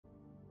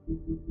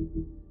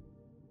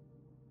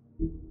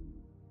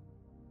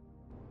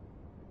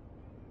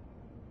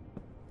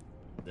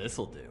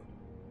This'll do.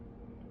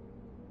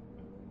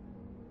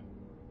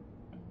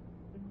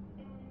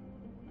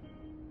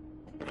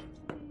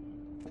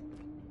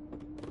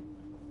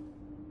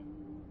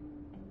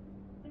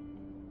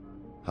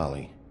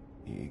 Holly,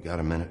 you got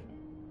a minute?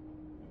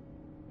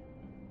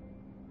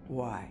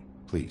 Why?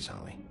 Please,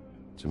 Holly.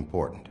 It's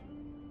important.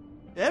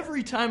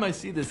 Every time I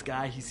see this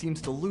guy, he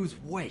seems to lose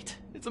weight.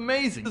 It's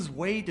amazing. His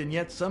weight and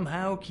yet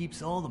somehow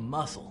keeps all the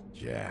muscle.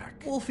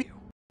 Jack. Wolfie.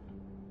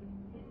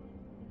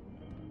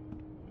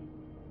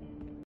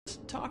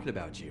 Just talking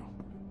about you.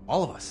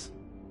 All of us.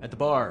 At the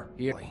bar,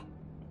 here.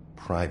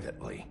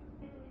 Privately.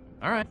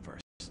 Alright,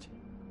 first.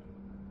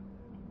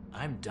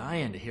 I'm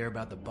dying to hear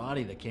about the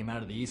body that came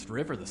out of the East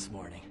River this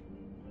morning.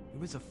 It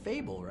was a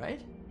fable,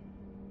 right?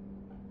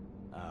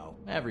 Oh,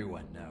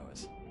 everyone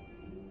knows.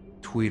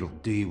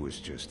 Tweedledee was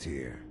just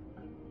here.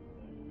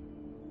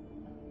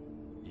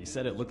 You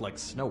said it looked like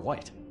Snow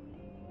White.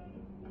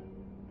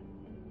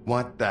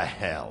 What the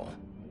hell,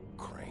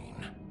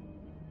 Crane?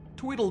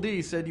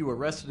 Tweedledee said you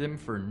arrested him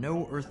for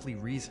no earthly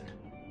reason.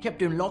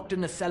 Kept him locked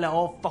in the cellar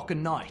all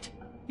fucking night.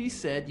 He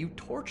said you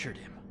tortured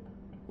him.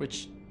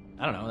 Which,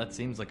 I don't know, that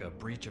seems like a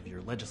breach of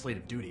your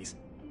legislative duties.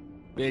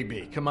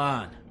 Bigby, come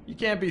on. You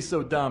can't be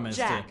so dumb as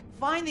Jack, to...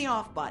 find the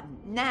off button,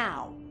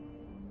 now!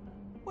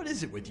 What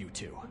is it with you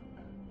two?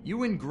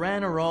 You and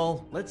Gran are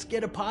all, let's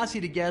get a posse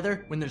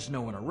together when there's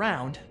no one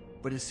around,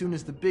 but as soon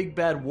as the big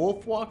bad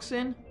wolf walks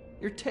in,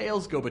 your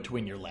tails go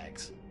between your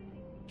legs.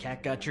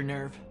 Cat got your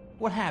nerve?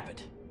 What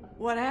happened?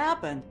 What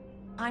happened?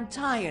 I'm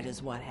tired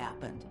is what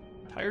happened.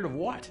 Tired of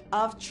what?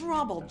 Of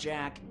trouble,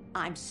 Jack.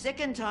 I'm sick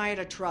and tired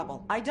of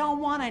trouble. I don't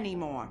want any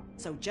more.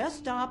 So just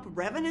stop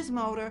revving his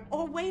motor,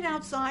 or wait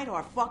outside,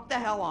 or fuck the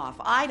hell off.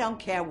 I don't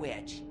care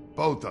which.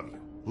 Both of you,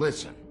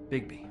 listen.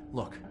 Bigby,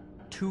 look.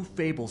 2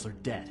 fables are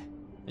dead.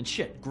 And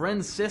shit,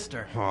 Gren's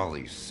sister...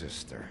 Holly's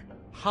sister.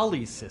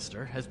 Holly's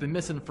sister has been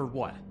missing for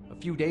what? A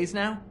few days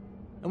now?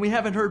 And we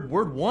haven't heard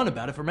word one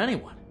about it from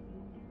anyone.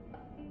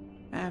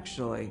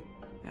 Actually,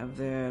 have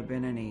there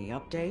been any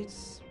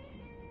updates?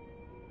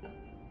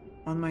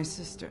 On my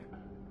sister?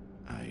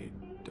 I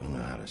don't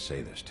know how to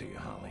say this to you,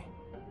 Holly.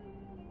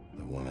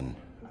 The woman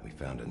we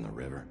found in the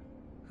river,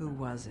 Who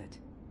was it?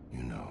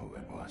 you know who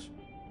it was.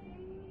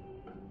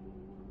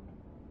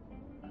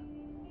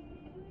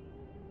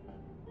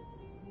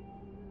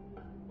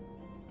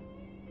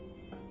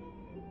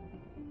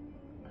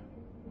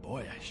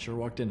 Boy, I sure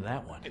walked into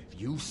that one. If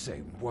you say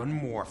one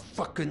more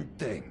fucking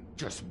thing,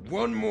 just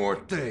one more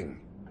thing.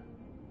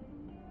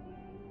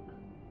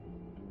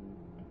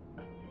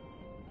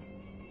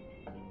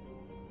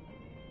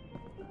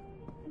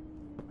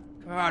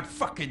 God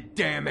fucking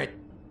damn it!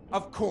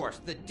 Of course,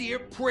 the dear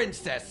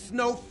princess,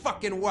 Snow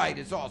fucking White,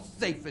 is all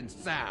safe and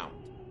sound.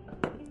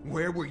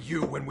 Where were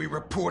you when we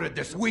reported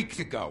this weeks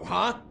ago,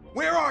 huh?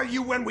 Where are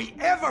you when we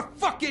ever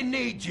fucking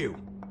need you?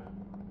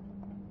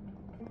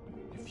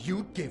 If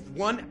you'd give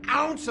 1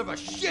 ounce of a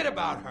shit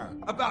about her,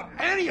 about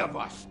any of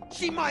us,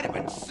 she might have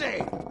been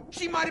saved.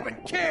 She might have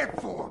been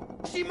cared for.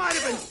 She might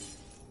have been...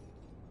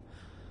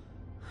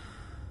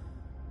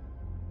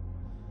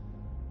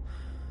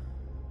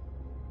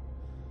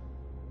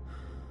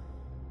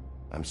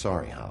 I'm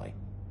sorry, Holly.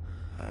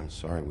 I'm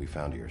sorry we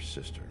found your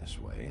sister this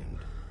way, and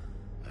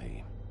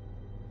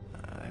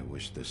I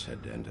wish this had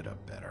ended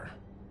up better.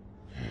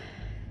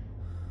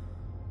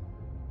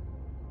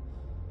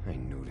 I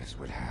knew this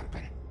would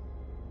happen.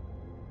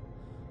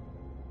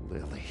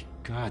 Lily,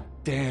 god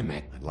damn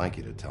it. I'd like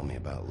you to tell me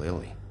about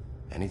Lily.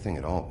 Anything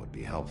at all would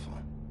be helpful.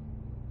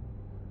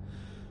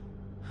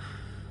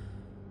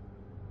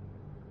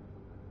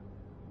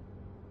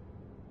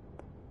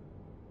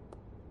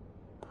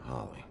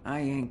 Holly. I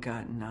ain't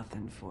got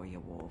nothing for you,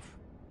 Wolf.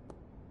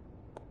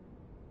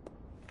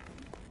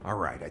 All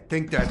right, I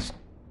think that's...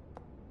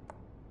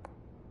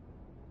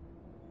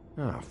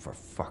 Oh, for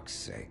fuck's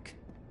sake.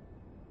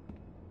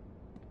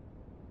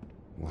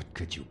 What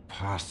could you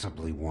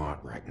possibly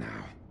want right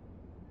now?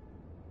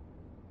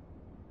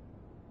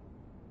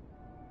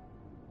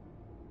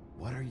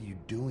 What are you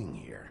doing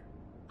here?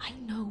 I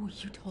know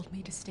you told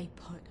me to stay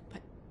put,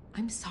 but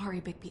I'm sorry,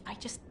 Bigby. I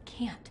just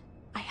can't.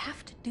 I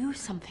have to do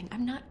something.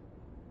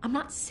 I'm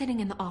not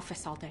sitting in the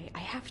office all day. I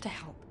have to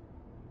help.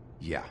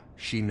 Yeah,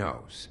 she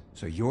knows.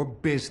 So your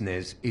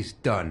business is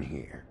done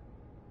here.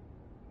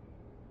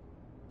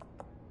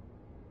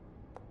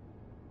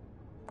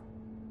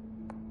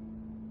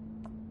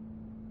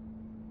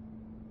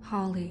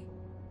 Holly,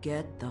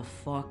 Get the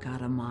fuck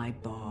out of my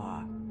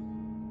bar.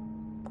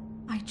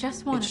 I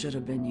just want It should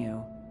have been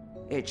you.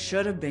 It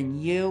should have been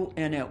you,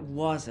 and it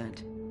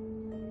wasn't.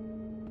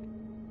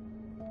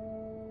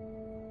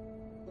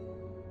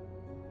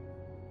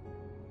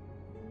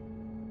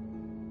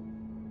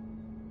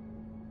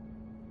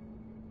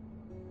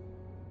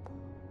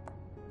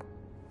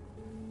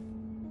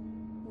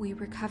 We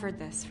recovered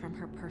this from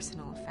her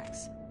personal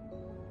effects.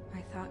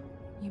 I thought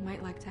you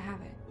might like to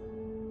have it.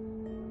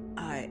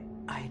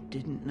 I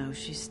didn't know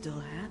she still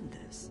had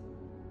this.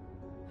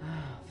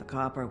 The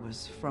copper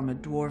was from a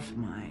dwarf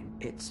mine.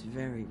 It's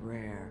very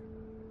rare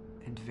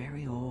and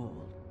very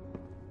old.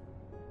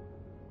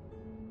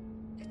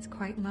 It's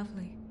quite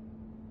lovely.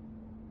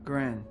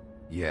 Gren,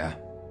 Yeah?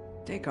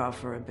 take off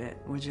for a bit,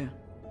 would you?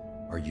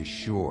 Are you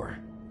sure?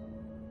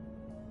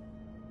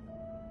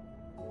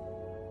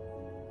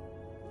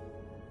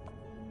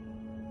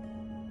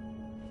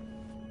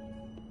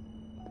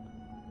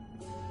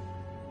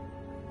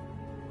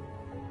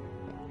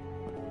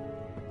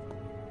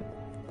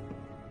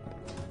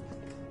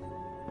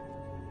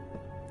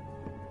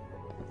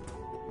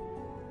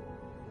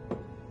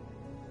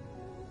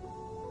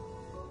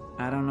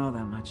 I don't know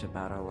that much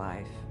about her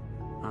life.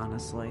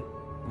 Honestly,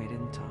 we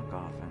didn't talk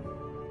often.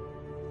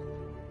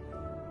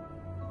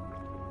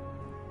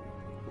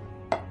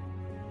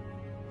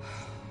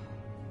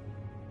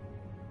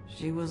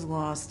 She was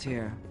lost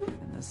here,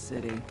 in the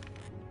city.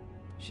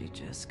 She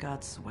just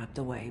got swept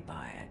away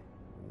by it.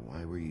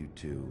 Why were you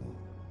two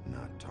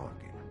not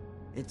talking?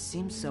 It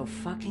seems so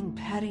fucking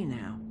petty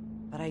now,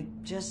 but I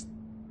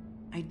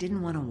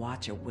didn't want to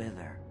watch it with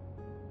her.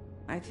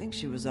 I think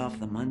she was off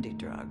the Monday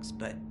drugs,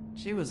 but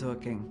she was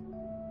hooking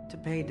to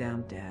pay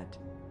down debt.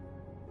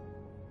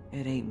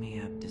 It ate me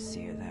up to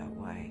see her that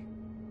way.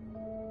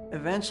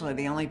 Eventually,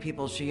 the only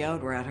people she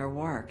owed were at her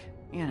work.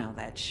 You know,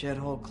 that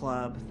shithole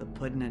club, the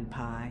Puddin' and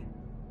Pie.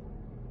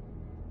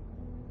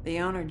 The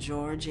owner,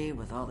 Georgie,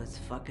 with all his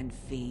fucking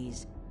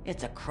fees,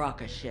 it's a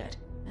crock of shit.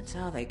 That's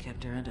how they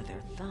kept her under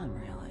their thumb,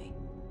 really.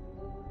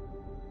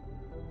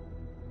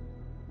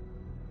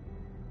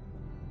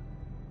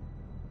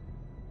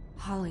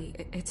 Holly,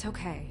 it's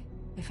okay.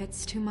 If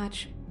it's too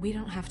much, we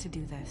don't have to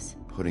do this.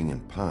 Pudding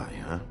and pie,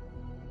 huh?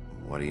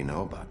 What do you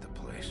know about the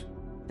place?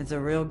 It's a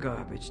real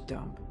garbage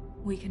dump.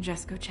 We can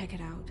just go check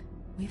it out.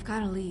 We've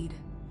got a lead.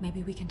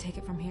 Maybe we can take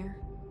it from here?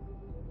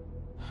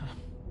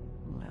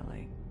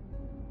 Lily.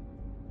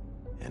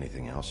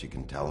 Anything else you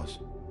can tell us?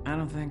 I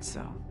don't think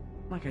so.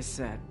 Like I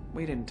said,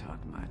 we didn't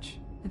talk much.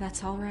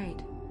 That's all right.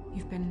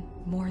 You've been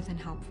more than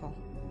helpful.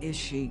 Is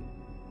she...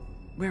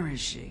 Where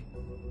is she?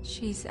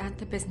 She's at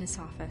the business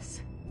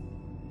office.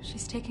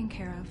 She's taken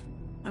care of.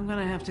 I'm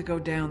gonna have to go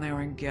down there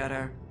and get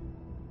her.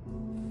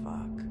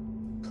 Fuck.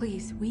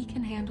 Please, we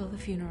can handle the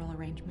funeral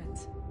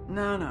arrangements.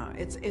 No,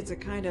 it's a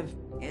kind of...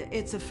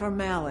 It's a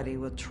formality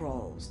with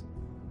trolls.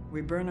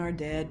 We burn our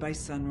dead by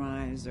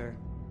sunrise, or...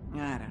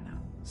 I don't know.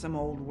 Some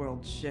old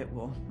world shit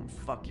will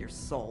fuck your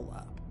soul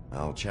up.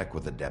 I'll check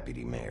with the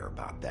deputy mayor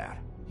about that.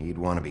 He'd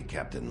want to be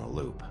kept in the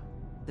loop.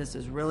 This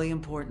is really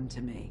important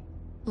to me.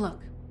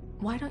 Look,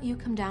 why don't you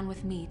come down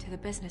with me to the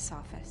business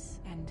office,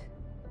 and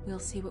we'll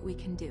see what we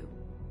can do.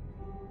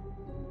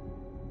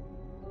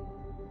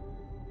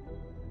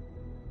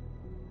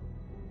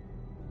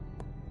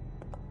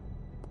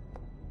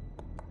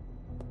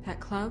 That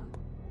club?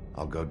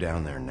 I'll go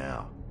down there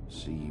now.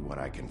 See what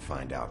I can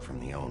find out from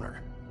the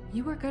owner.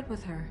 You were good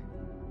with her.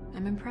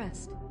 I'm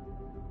impressed.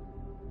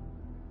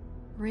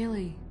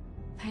 Really,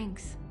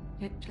 thanks.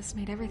 It just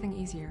made everything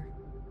easier.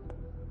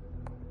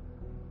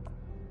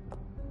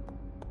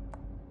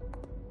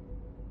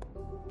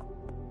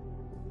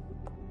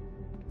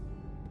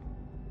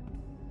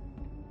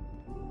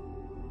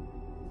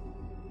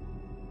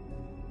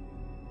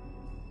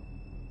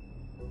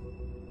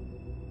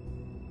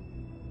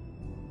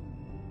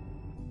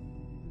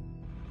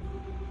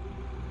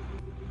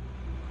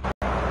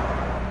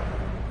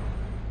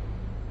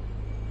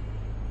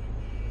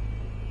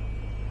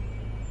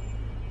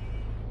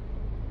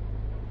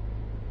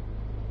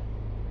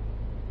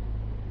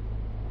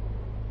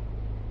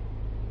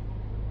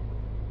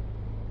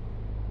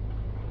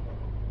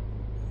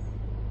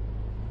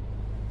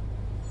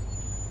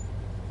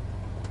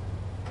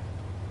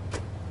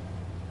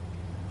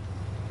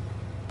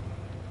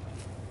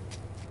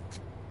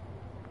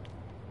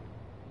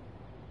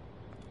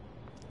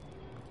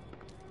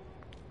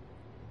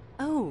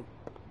 Oh,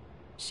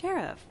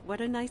 Sheriff,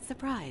 what a nice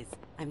surprise.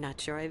 I'm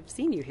not sure I've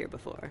seen you here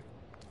before.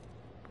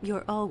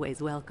 You're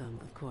always welcome,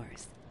 of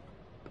course.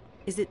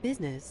 Is it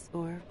business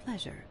or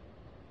pleasure?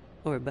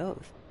 Or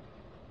both?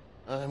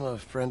 I'm a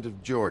friend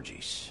of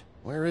Georgie's.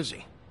 Where is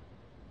he?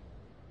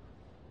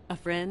 A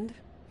friend?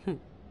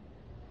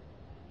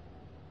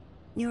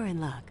 You're in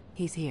luck.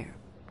 He's here.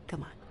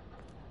 Come on.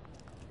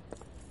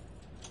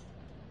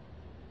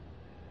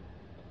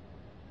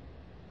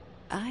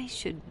 I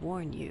should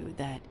warn you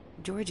that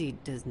Georgie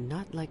does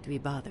not like to be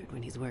bothered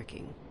when he's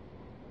working.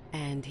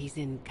 And he's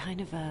in kind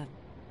of a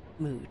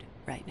mood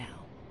right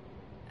now.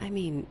 I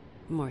mean,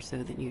 more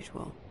so than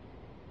usual.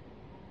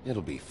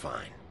 It'll be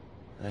fine.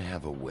 I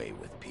have a way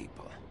with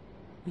people.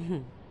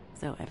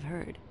 So I've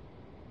heard.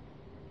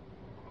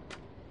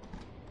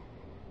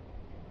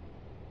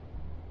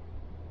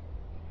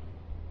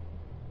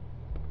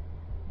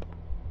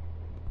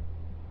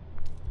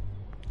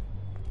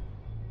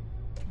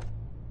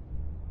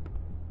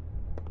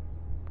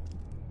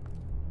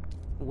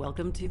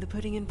 Welcome to the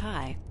Pudding and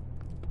Pie,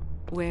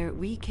 where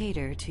we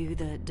cater to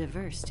the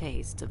diverse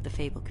tastes of the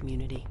Fable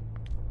community.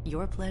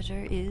 Your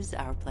pleasure is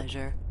our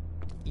pleasure.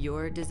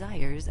 Your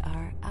desires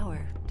are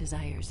our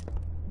desires.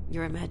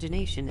 Your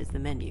imagination is the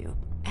menu,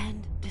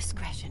 and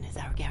discretion is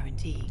our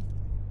guarantee.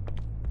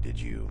 Did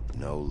you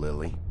know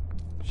Lily?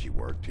 She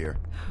worked here?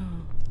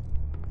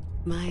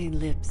 My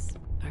lips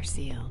are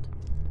sealed.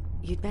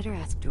 You'd better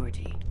ask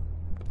Georgie.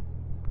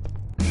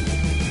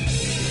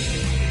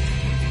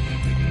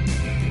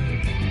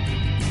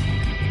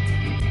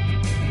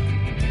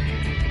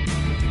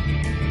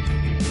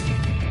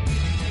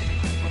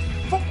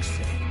 Fuck's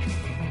sake!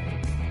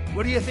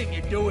 What do you think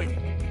you're doing?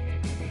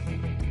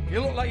 You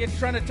look like you're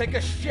trying to take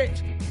a shit.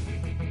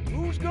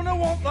 Who's gonna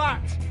want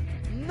that?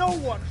 No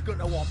one's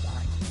gonna want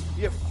that.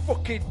 You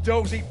fucking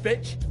dozy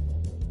bitch.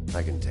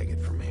 I can take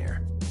it from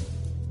here.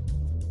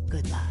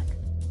 Good luck.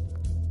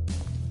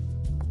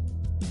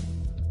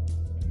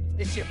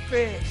 It's your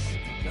face.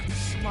 That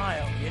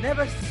smile. You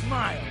never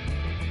smile.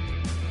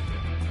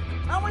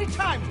 How many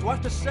times do I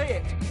have to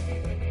say it?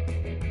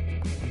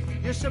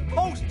 You're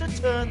supposed to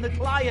turn the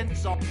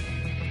clients off.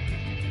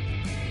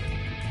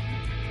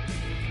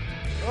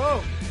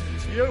 Oh,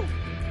 it's you.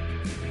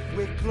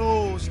 We're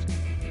closed.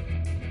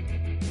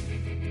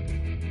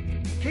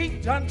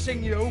 Keep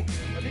dancing, you.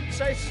 I didn't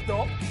say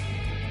stop.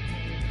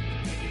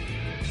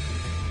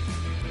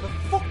 For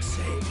fuck's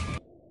sake.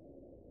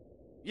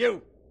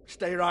 You,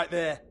 stay right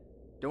there.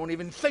 Don't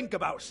even think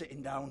about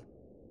sitting down.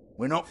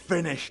 We're not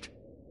finished.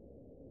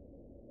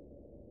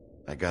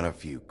 I got a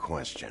few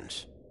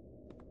questions.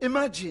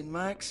 Imagine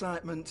my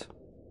excitement.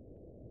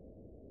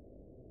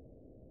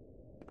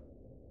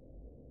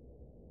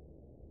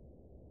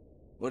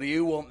 What do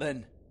you want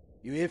then?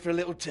 You here for a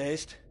little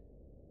taste?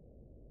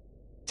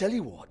 Tell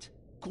you what,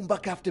 come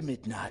back after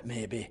midnight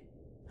maybe.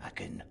 I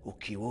can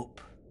hook you up.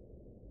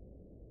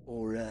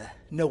 Or,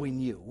 knowing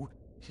you,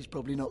 this is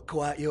probably not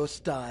quite your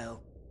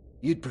style.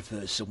 You'd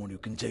prefer someone who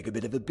can take a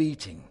bit of a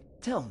beating.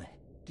 Tell me,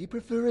 do you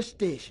prefer a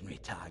stationary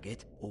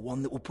target or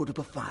one that will put up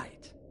a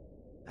fight?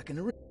 I can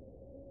arrange.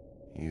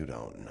 You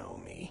don't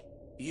know me.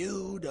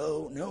 You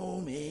don't know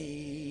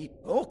me.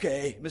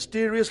 Okay,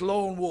 mysterious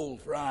lone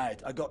wolf,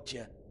 right, I got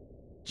you.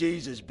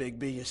 Jesus,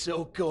 Bigby, you're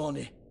so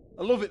corny.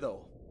 I love it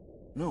though.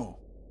 No,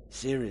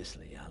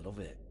 seriously, I love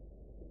it.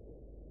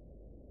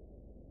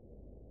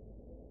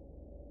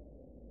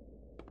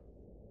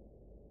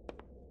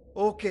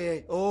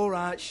 Okay,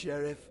 alright,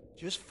 Sheriff.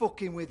 Just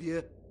fucking with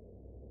you.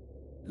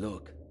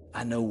 Look,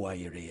 I know why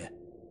you're here.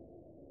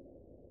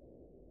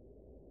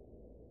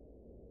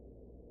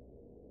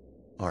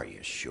 Are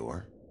you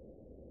sure?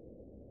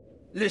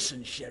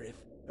 Listen, Sheriff.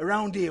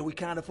 Around here, we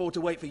can't afford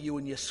to wait for you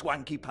and your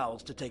swanky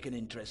pals to take an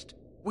interest.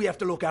 We have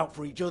to look out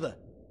for each other.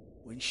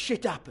 When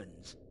shit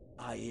happens,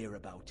 I hear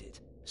about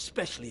it.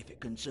 Especially if it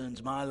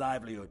concerns my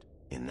livelihood.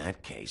 In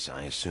that case,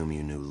 I assume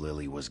you knew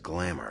Lily was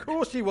glamored. Of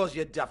course she was,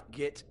 you daft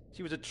git.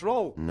 She was a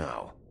troll.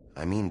 No.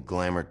 I mean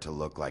glamored to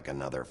look like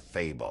another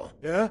fable.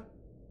 Yeah?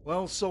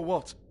 Well, so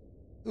what?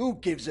 Who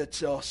gives a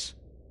toss?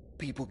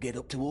 People get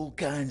up to all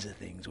kinds of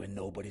things when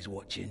nobody's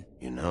watching.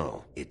 You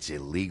know, it's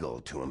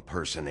illegal to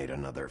impersonate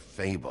another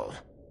fable.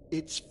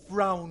 It's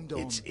frowned on.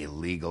 It's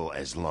illegal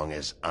as long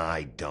as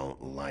I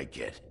don't like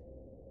it.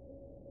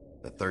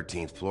 The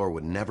 13th floor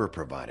would never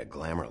provide a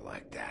glamour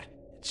like that.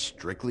 It's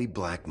strictly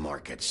black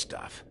market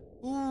stuff.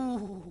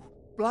 Ooh,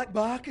 black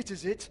market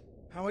is it?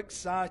 How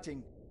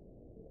exciting.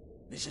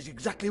 This is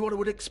exactly what I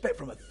would expect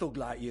from a thug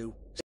like you.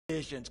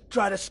 Stations,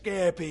 try to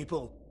scare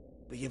people,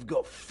 but you've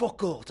got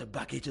fuck all to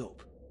back it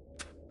up.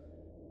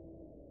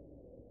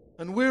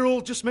 And we're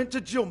all just meant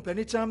to jump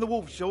any time the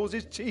wolf shows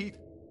his teeth.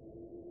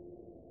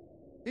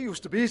 He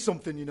used to be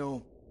something, you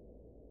know.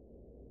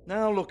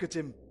 Now look at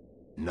him.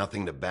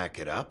 Nothing to back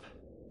it up?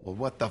 Well,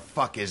 what the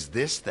fuck is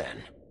this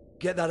then?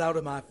 Get that out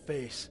of my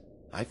face.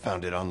 I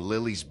found it on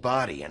Lily's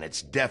body, and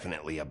it's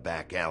definitely a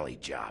back alley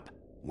job.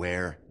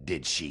 Where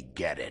did she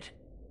get it?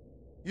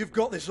 You've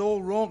got this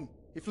all wrong.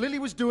 If Lily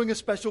was doing a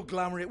special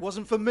glamour, it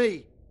wasn't for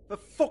me. For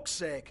fuck's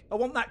sake, I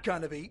want that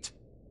kind of eat.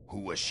 Who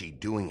was she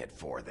doing it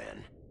for,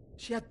 then?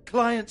 She had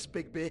clients,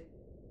 Bigby.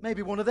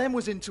 Maybe one of them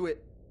was into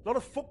it. A lot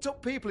of fucked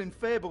up people in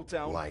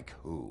Fabletown. Like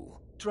who?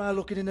 Try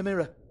looking in the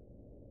mirror.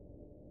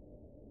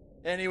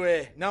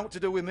 Anyway, now what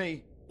to do with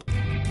me?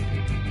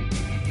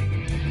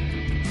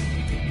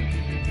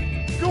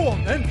 Go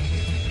on, then.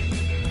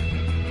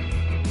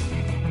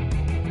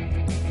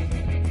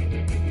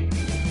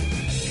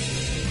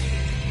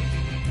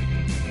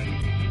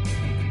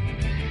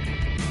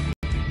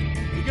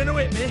 You're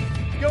gonna hit me?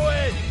 Go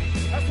ahead.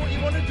 That's what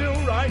you want to do,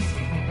 right?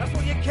 That's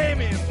what you came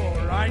here for,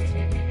 right?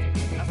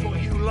 That's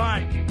what you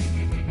like.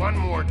 One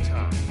more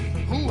time.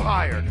 Who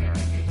hired her?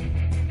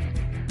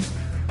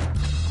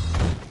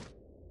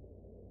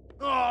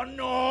 Oh,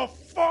 no,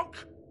 fuck!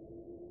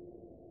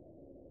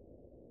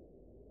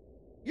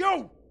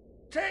 You!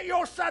 Take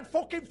your sad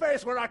fucking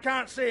face where I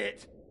can't see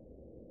it!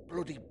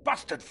 Bloody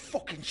bastard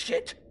fucking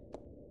shit!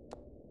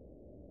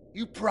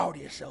 You proud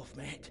of yourself,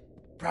 mate?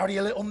 Proud of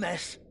your little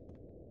mess?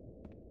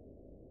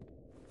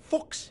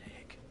 Fuck's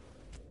sake.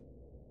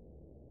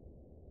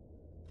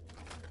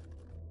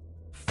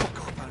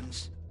 Fuck up,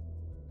 Hans.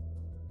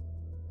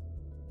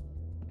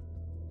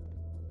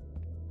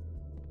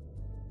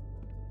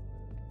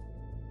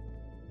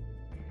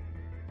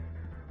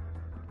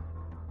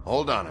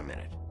 Hold on a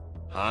minute.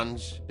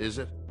 Hans, is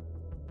it?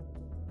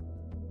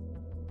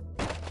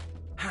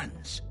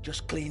 Hans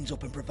just cleans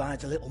up and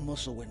provides a little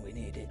muscle when we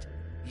need it.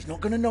 He's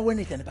not going to know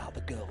anything about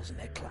the girls and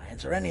their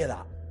clients or any of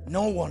that.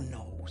 No one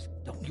knows.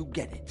 Don't you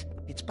get it?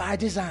 It's by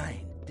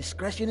design.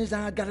 Discretion is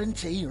our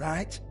guarantee,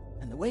 right?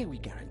 And the way we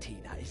guarantee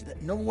that is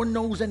that no one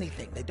knows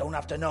anything they don't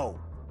have to know,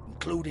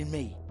 including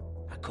me.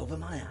 I cover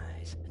my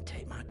eyes and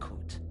take my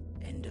cut.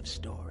 End of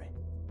story.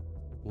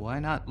 Why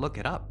not look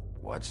it up?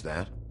 What's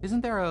that?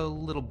 Isn't there a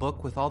little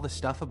book with all the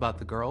stuff about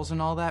the girls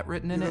and all that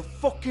written in You're it? a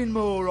fucking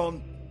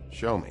moron.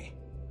 Show me.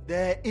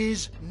 There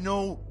is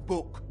no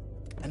book.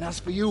 And as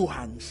for you,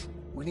 Hans,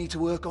 we need to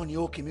work on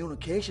your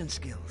communication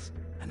skills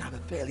and have a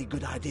fairly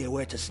good idea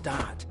where to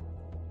start.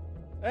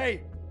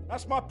 Hey,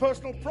 that's my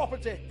personal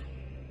property.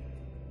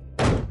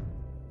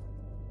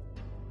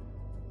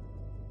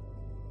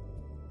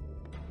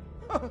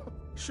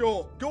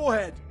 Sure, go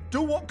ahead.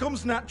 Do what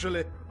comes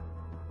naturally.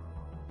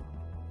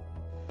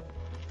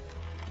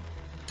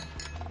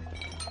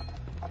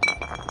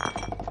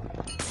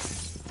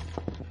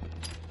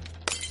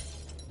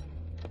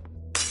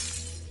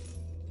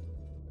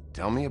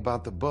 Tell me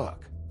about the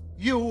book.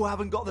 You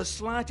haven't got the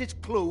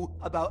slightest clue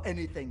about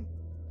anything.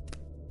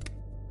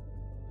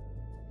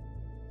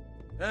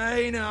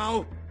 Hey,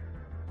 now.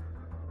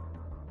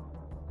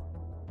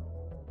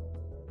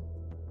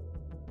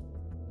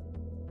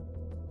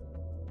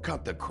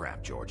 Cut the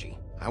crap, Georgie.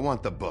 I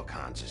want the book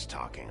Hans is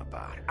talking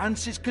about.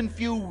 Hans is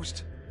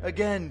confused.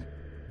 Again.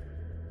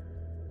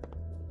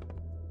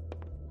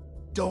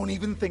 Don't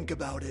even think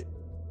about it.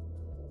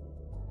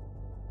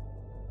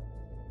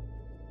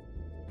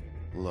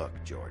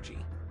 Look,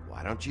 Georgie,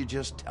 why don't you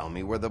just tell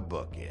me where the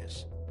book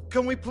is?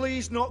 Can we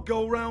please not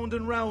go round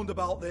and round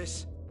about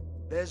this?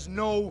 There's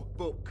no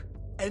book.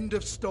 End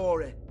of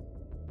story.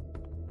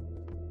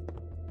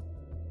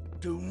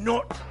 Do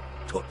not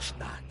touch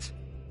that.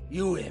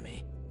 You hear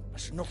me?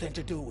 It's nothing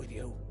to do with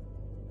you.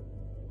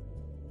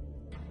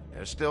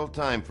 There's still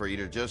time for you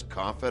to just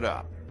cough it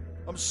up.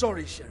 I'm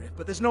sorry, Sheriff,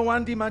 but there's no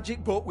handy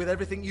magic book with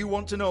everything you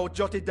want to know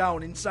jotted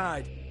down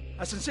inside.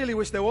 I sincerely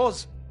wish there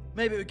was.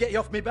 Maybe it would get you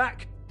off me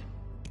back.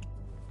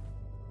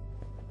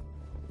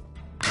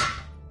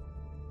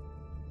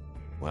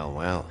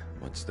 Well,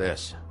 what's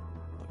this?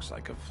 Looks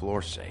like a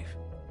floor safe.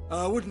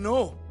 I wouldn't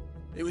know.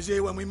 It was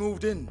here when we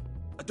moved in.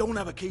 I don't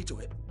have a key to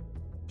it.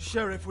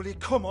 Sheriff, will you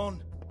come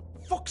on? For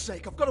fuck's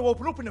sake, I've got to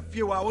open up in a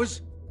few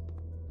hours.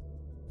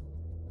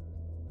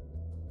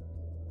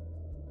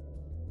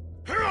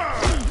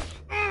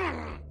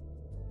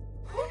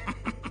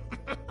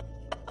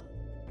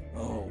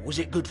 Oh, was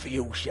it good for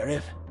you,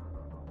 Sheriff?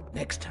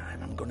 Next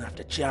time I'm gonna have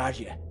to charge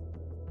you.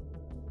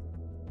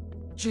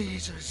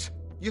 Jesus,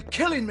 you're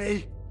killing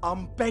me!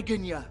 I'm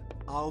begging you.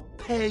 I'll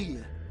pay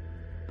you.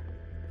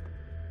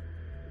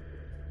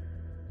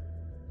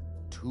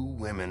 2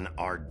 women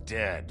are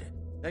dead.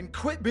 Then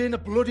quit being a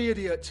bloody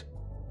idiot.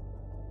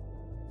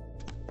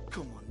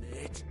 Come on,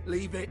 Nate.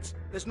 Leave it.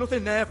 There's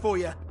nothing there for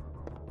you.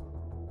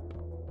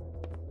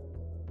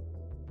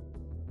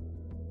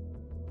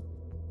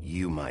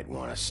 You might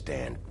want to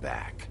stand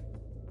back.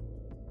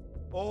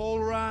 All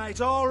right,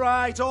 all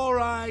right, all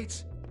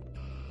right.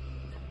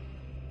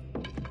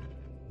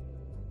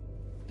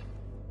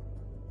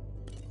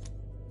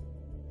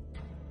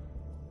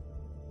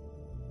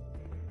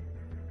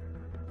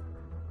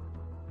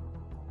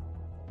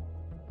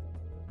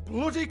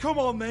 Bloody come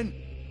on, then.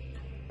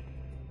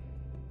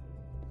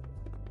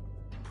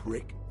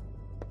 Prick.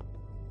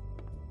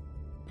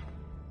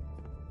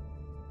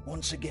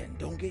 Once again,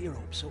 don't get your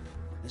hopes up.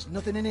 There's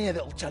nothing in here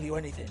that'll tell you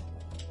anything.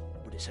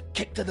 But it's a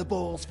kick to the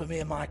balls for me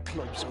and my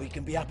club, so we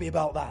can be happy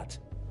about that.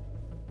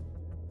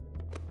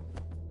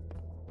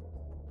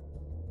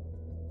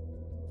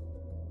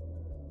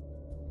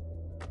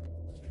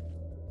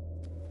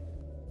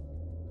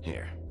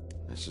 Here,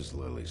 this is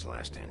Lily's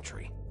last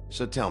entry.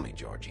 So tell me,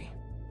 Georgie,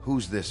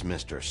 who's this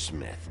Mr.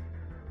 Smith?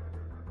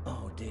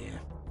 Oh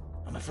dear.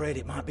 I'm afraid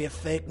it might be a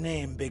fake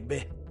name,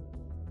 Bigby.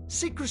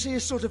 Secrecy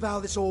is sort of how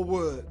this all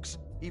works.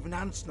 Even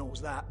Hans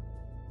knows that.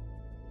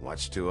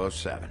 What's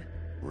 207?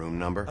 Room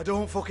number? I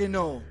don't fucking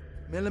know.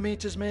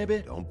 Millimeters, maybe?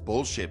 Don't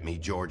bullshit me,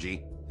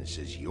 Georgie. This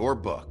is your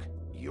book.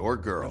 Your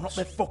girls. I'm not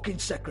their fucking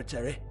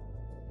secretary.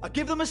 I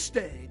give them a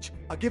stage,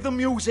 I give them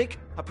music,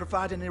 I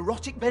provide an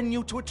erotic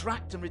venue to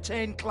attract and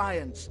retain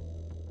clients.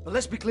 But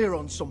let's be clear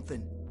on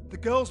something. The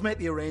girls make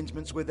the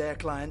arrangements with their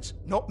clients,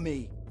 not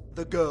me.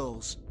 The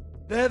girls.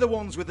 They're the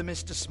ones with the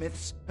Mr.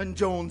 Smiths and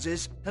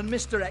Joneses and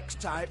Mr. X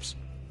types.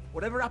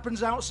 Whatever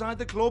happens outside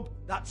the club,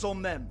 that's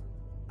on them.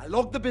 I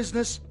log the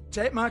business,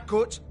 take my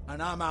cut,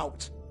 and I'm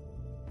out.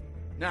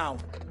 Now,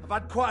 I've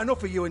had quite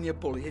enough of you and your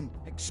bullying.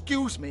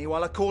 Excuse me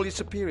while I call your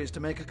superiors to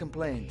make a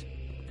complaint.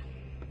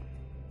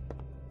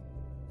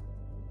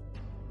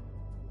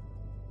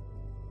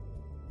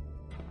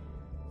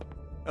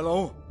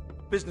 Hello?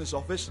 Business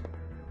office?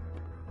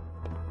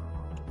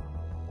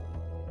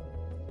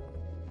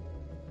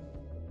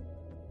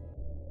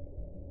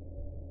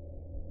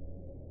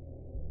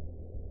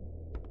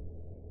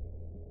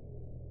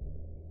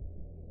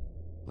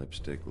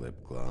 Lipstick, lip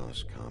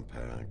gloss,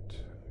 compact,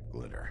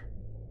 glitter.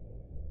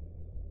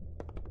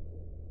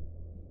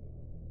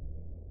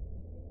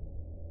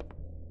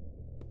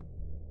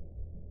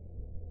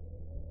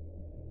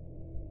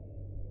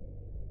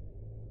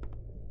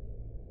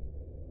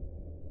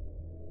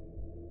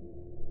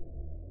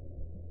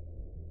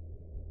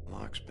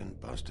 Lock's been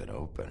busted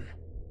open.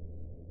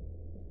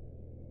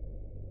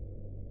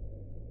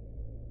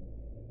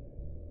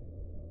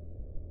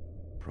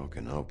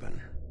 Broken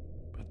open,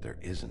 but there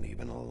isn't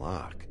even a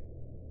lock.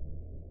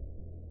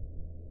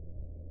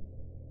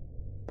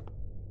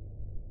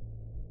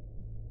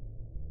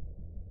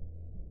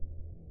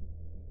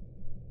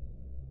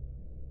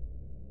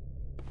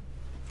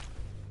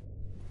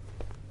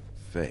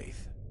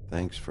 Faith,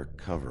 thanks for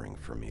covering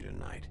for me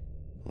tonight.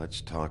 Let's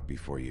talk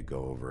before you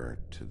go over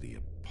to the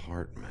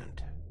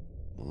apartment.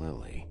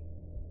 Lily.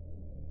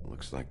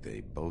 Looks like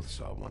they both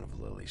saw one of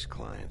Lily's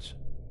clients.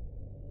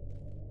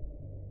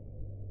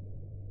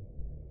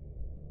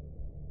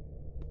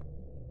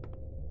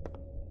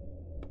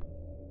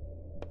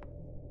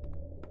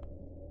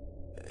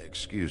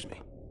 Excuse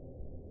me.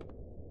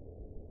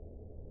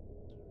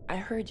 I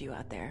heard you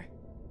out there.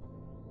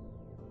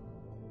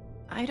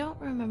 I don't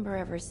remember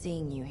ever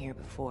seeing you here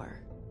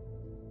before.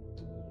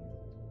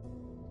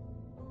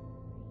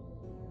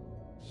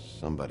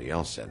 Somebody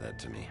else said that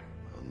to me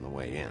on the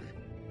way in.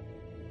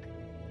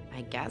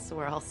 I guess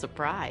we're all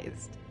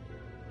surprised.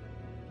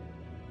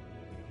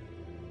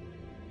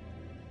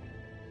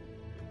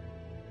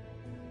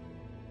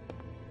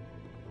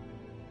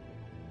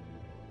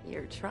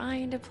 You're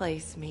trying to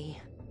place me.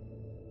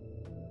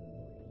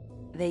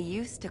 They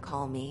used to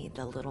call me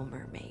the Little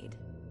Mermaid.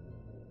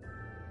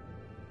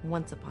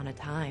 Once upon a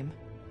time.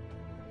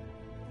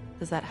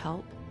 Does that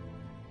help?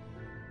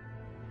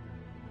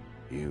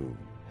 You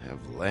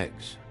have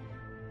legs.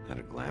 That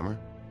a glamour?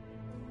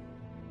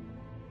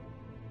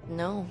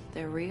 No,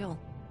 they're real.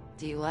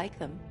 Do you like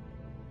them?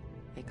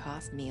 They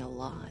cost me a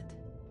lot.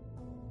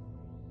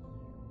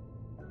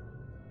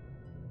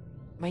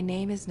 My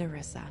name is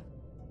Nerissa.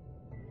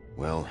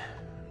 Well,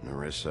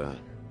 Nerissa,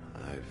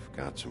 I've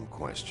got some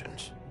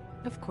questions.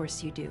 Of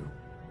course you do.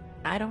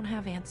 I don't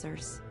have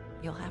answers.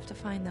 You'll have to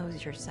find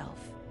those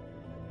yourself.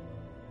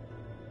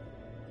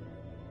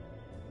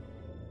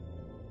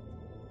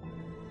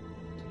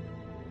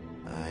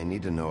 I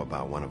need to know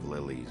about one of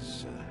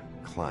Lily's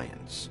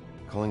clients.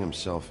 Calling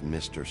himself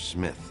Mr.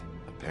 Smith,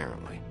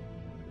 apparently.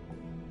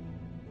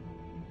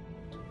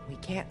 We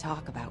can't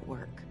talk about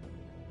work.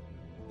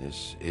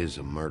 This is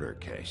a murder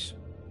case.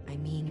 I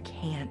mean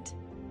can't.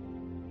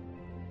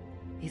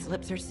 These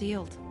lips are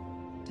sealed.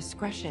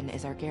 Discretion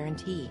is our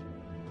guarantee.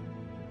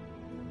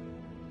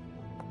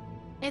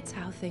 It's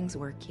how things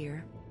work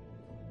here.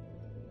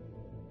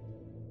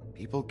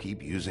 People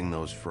keep using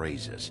those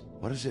phrases.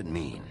 What does it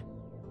mean?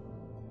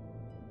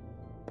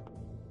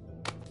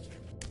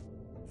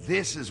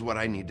 This is what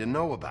I need to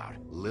know about.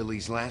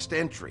 Lily's last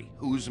entry.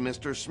 Who's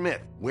Mr.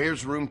 Smith?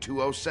 Where's room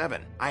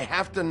 207? I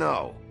have to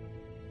know.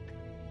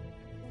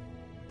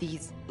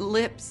 These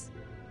lips.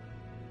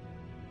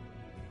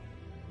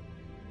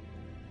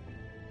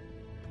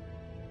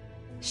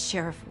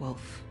 Sheriff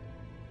Wolf,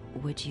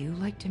 would you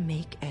like to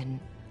make an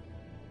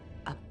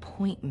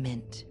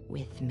appointment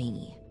with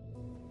me?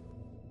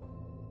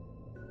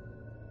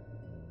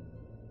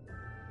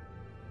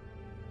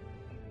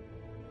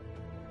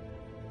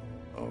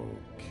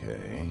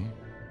 Okay.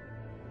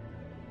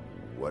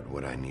 What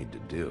would I need to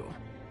do?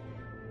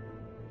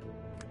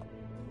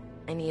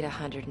 I need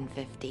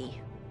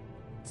 150.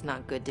 It's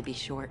not good to be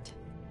short.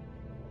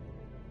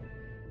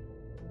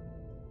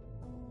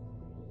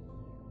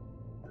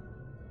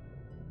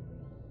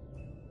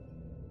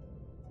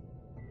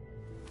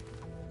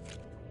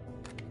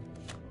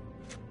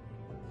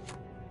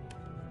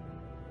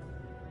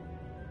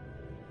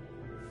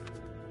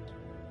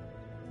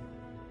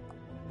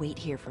 Wait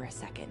here for a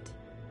second.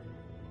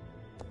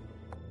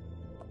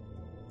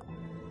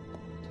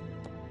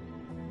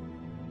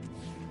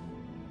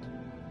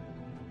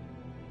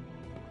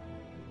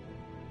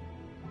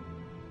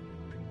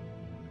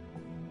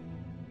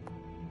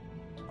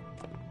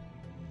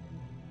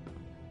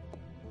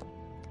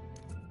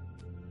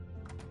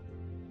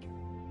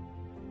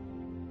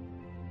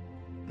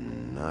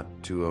 Not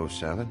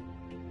 207?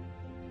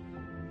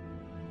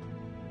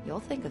 You'll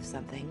think of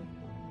something.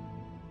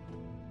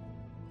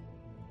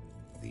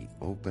 The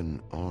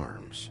Open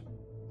Arms.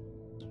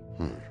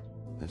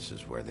 This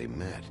is where they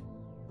met.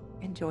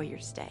 Enjoy your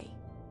stay.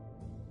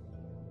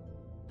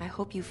 I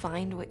hope you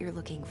find what you're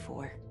looking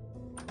for.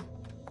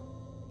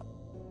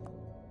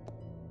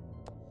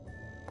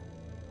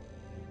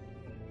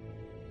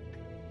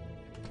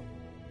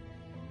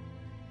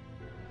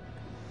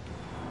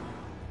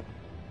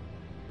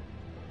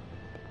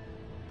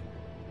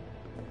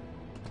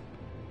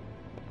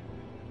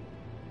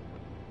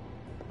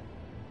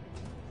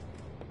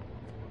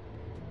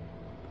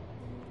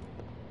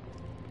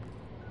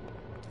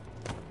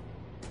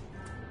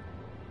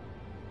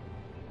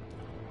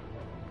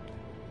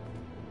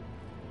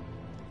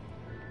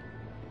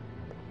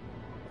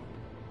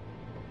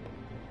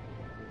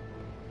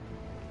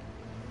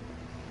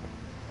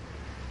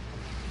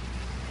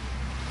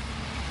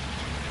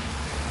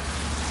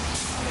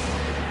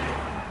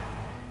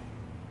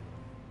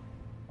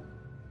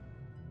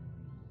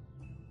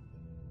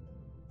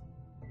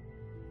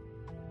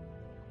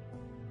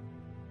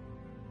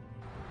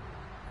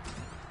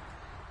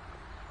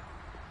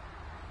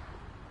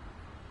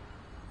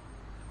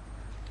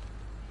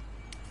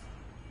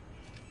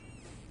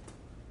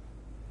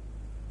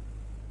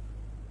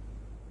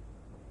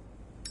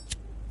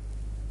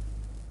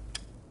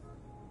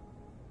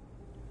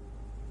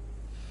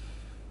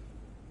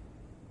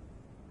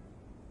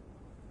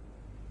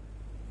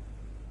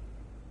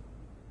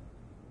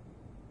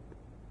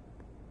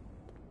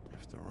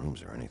 the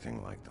rooms are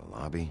anything like the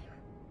lobby,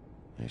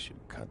 they should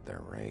cut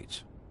their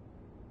rates.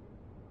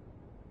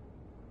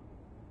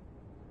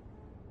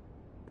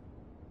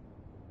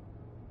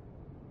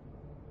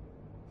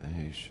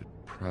 They should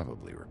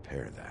probably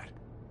repair that.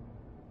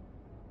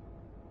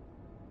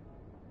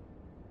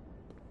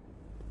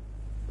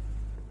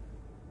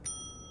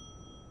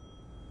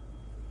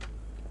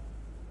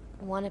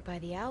 Want it by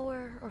the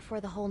hour or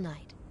for the whole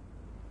night?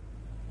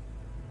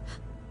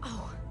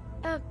 Oh,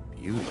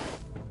 Beauty.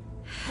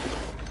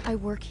 I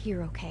work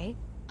here, okay?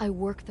 I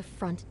work the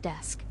front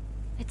desk.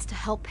 It's to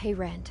help pay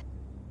rent.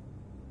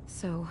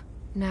 So,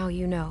 now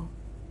you know.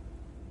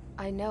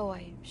 I know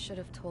I should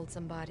have told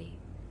somebody,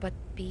 but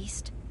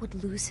Beast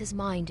would lose his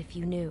mind if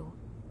you knew.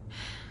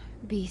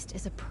 Beast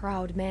is a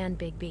proud man,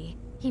 Bigby.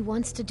 He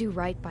wants to do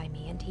right by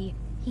me, and he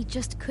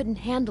just couldn't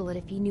handle it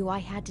if he knew I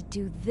had to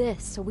do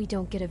this so we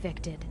don't get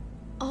evicted.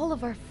 All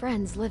of our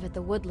friends live at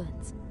the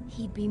Woodlands.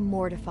 He'd be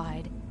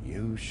mortified.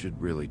 You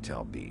should really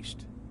tell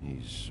Beast.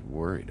 He's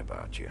worried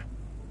about you.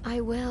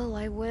 I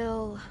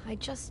will. I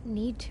just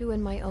need to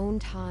in my own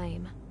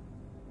time.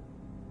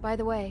 By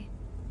the way,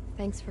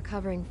 thanks for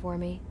covering for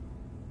me.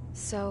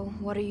 So,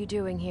 what are you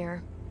doing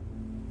here?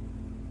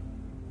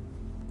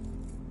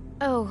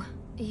 Oh,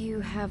 you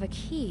have a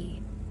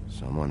key.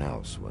 Someone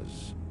else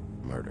was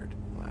murdered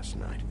last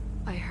night.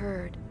 I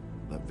heard.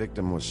 The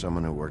victim was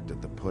someone who worked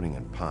at the Pudding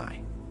and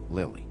Pie.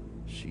 Lily.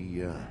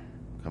 She,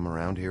 come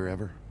around here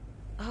ever?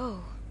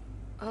 Oh,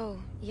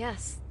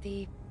 yes,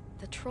 the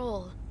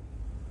troll.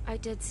 I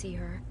did see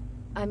her.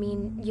 I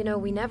mean, you know,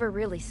 we never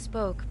really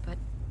spoke, but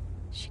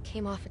she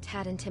came off a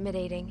tad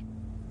intimidating.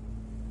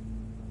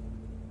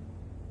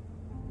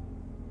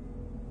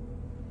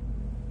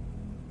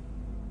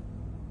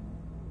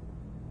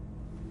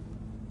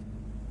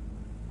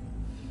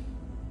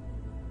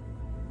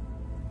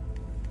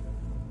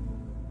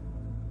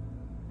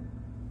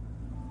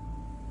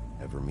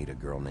 Ever meet a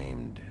girl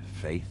named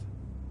Faith?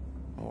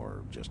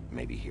 Or just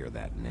maybe hear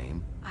that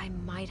name? I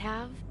might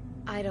have.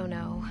 I don't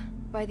know.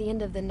 By the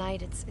end of the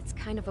night, it's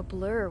kind of a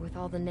blur with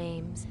all the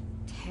names.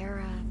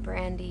 Tara,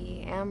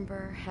 Brandy,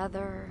 Amber,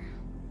 Heather...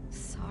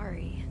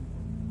 Sorry.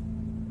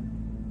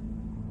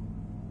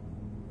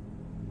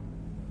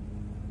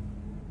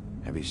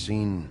 Have you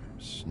seen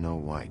Snow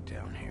White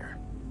down here?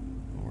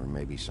 Or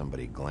maybe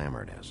somebody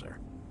glamored as her?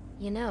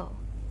 You know,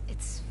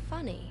 it's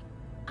funny.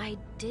 I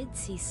did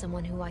see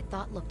someone who I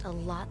thought looked a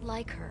lot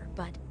like her,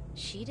 but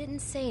she didn't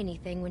say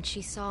anything when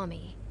she saw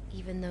me,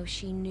 even though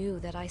she knew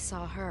that I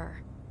saw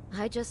her.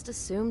 I just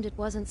assumed it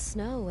wasn't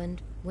Snow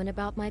and went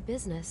about my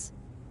business.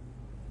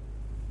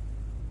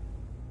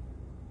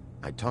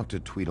 I talked to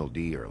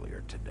Tweedledee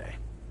earlier today.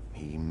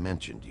 He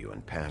mentioned you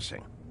in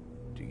passing.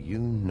 Do you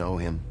know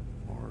him?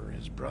 Or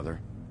his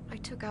brother? I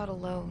took out a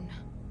loan.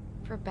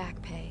 For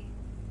back pay.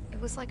 It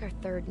was like our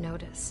third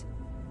notice.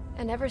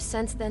 And ever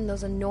since then,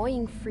 those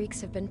annoying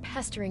freaks have been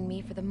pestering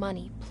me for the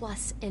money,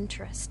 plus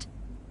interest.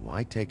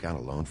 Why take out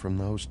a loan from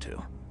those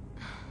two?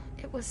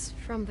 It was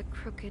from the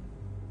Crooked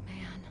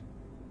Man.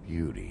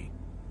 Beauty.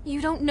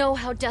 You don't know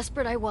how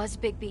desperate I was,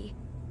 Bigby.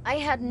 I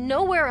had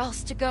nowhere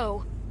else to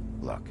go.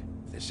 Look,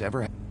 if this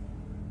ever...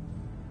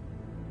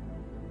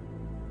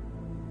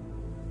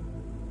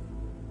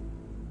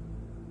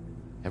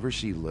 Ever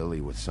see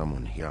Lily with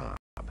someone here?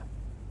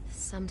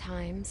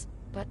 Sometimes,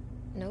 but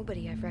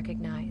nobody I've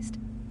recognized.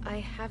 I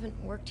haven't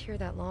worked here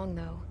that long,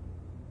 though.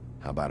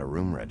 How about a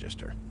room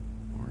register?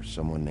 Or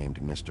someone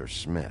named Mr.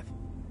 Smith?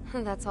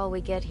 That's all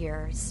we get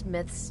here,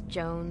 Smiths,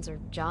 Jones, or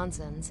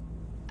Johnsons.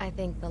 I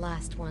think the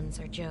last ones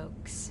are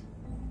jokes.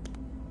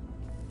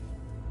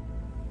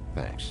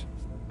 Thanks.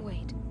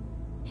 Wait.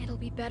 It'll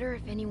be better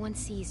if anyone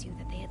sees you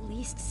that they at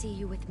least see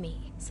you with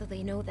me, so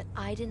they know that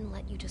I didn't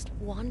let you just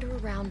wander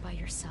around by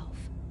yourself.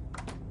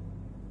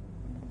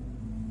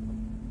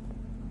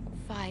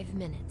 5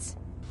 minutes,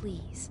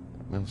 please.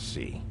 We'll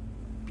see,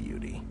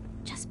 Beauty.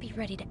 Just be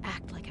ready to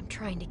act like I'm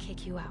trying to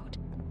kick you out.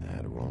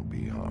 That won't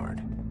be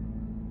hard.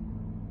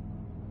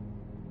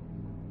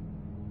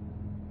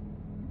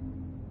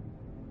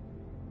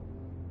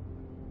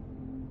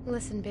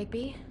 Listen,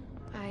 Bigby.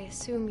 I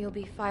assume you'll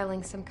be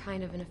filing some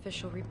kind of an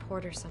official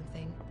report or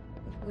something.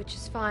 Which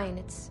is fine,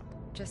 it's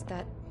just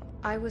that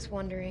I was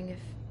wondering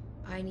if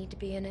I need to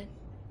be in it.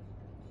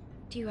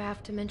 Do you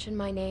have to mention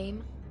my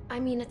name? I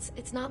mean,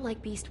 it's not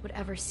like Beast would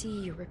ever see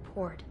your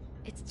report.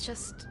 It's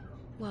just,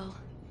 well,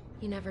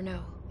 you never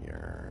know.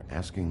 You're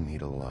asking me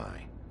to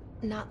lie.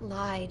 Not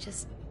lie,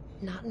 just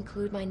not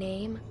include my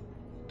name.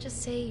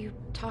 Just say you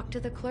talked to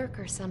the clerk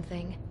or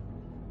something.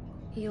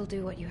 You'll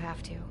do what you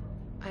have to.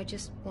 I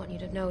just want you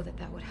to know that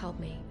that would help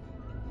me.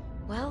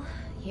 Well,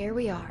 here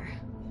we are.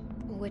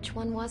 Which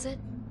one was it?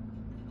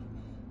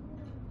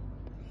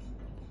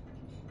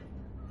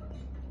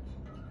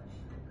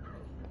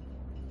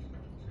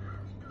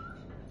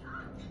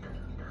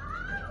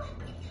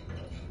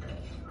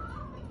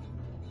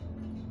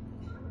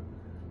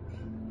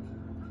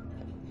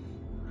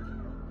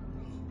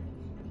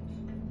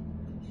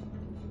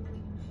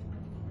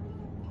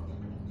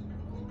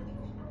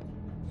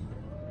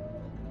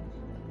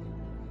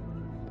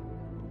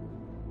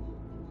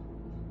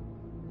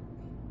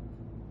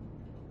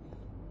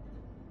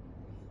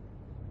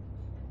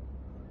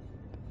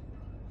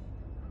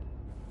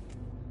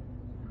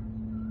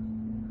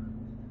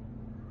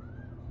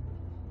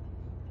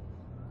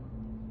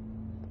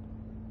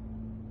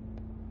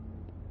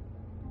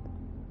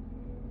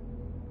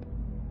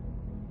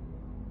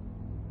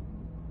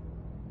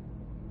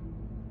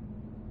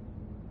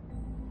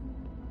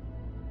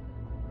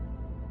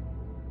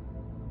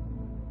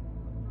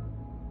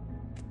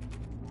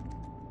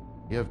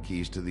 You have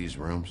keys to these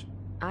rooms?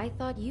 I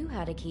thought you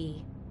had a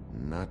key.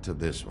 Not to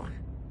this one.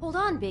 Hold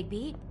on,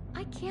 Bigby.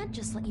 I can't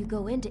just let you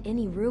go into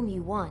any room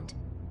you want.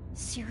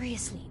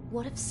 Seriously,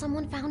 what if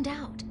someone found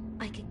out?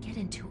 I could get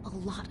into a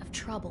lot of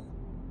trouble.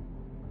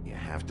 You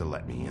have to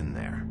let me in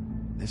there.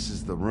 This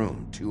is the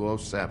room,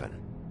 207.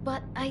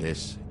 But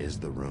This is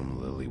the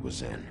room Lily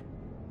was in.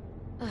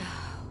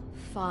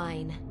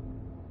 Fine.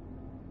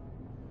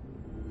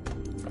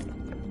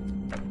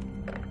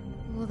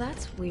 Well,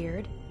 that's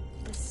weird.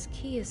 This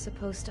key is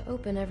supposed to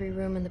open every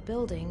room in the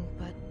building,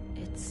 but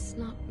it's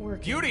not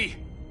working. Beauty!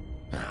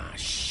 Ah,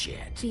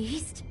 shit.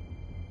 Beast?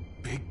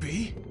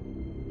 Bigby?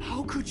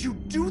 How could you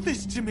do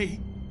this to me?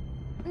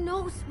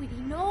 No, sweetie,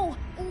 no.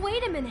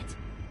 Wait a minute.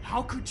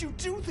 How could you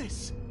do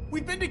this?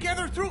 We've been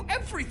together through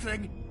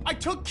everything. I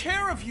took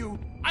care of you.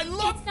 I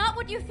love... It's not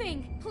what you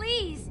think.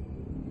 Please.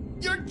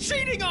 You're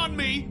cheating on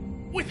me!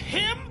 With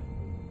him?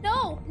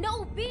 No,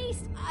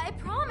 Beast. I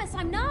promise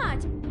I'm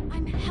not.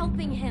 I'm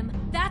helping him.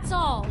 That's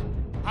all.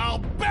 I'll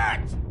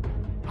bet!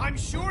 I'm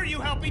sure you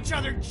help each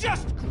other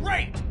just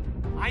great!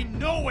 I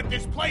know what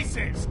this place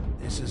is!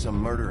 This is a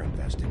murder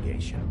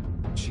investigation.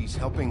 She's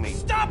helping me.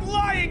 Stop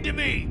lying to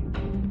me!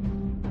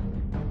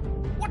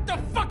 What the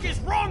fuck is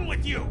wrong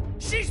with you?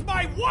 She's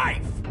my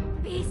wife!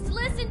 Beast,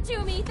 listen to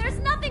me. There's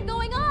nothing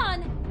going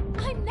on.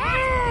 I'm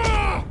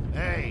not...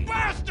 Hey!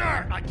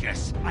 Bastard! I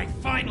guess I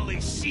finally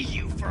see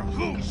you for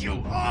who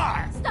you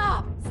are!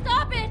 Stop!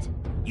 Stop it!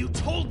 You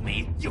told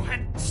me you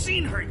had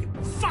seen her, you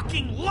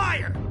fucking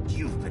liar!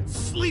 You've been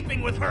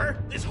sleeping with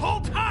her this whole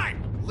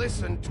time!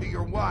 Listen to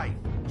your wife.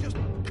 Just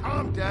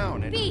calm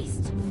down and...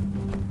 Beast!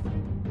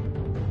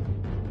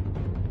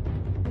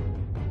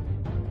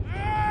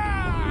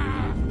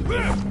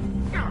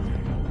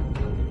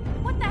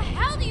 What the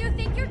hell do you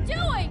think you're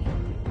doing?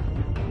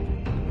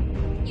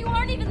 You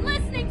aren't even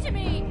listening to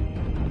me!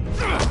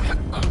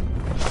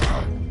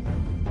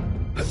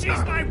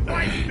 She's my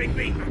wife,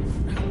 Bigby!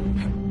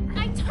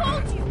 I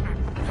told you!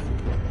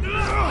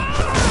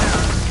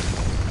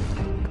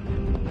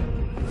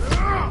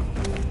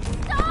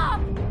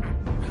 Stop!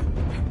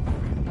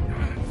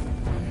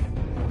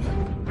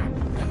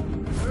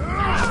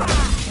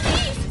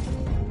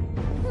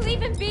 Please!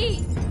 Leave him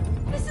be!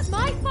 This is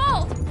my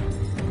fault!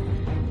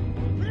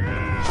 Please,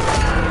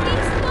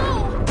 no!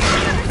 I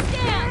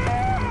understand!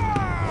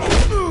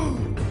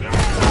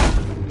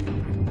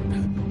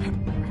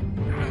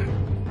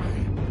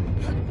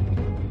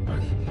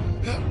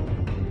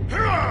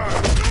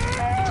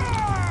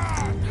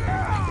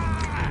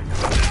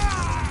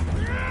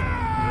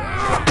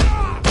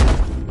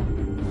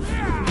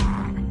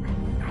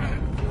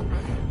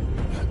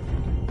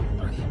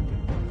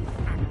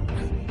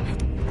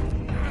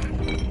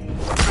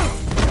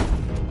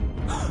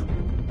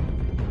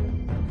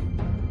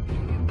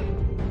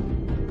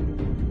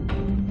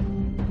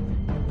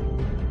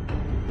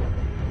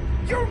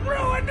 You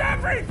ruined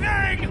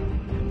everything!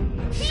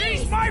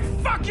 She's my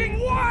fucking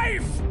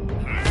wife!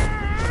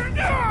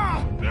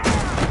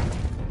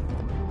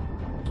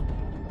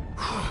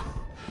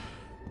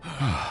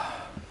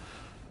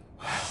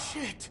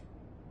 Shit!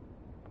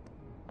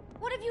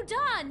 What have you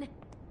done?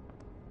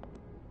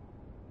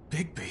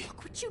 Bigby.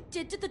 Look what you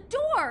did to the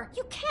door!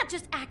 You can't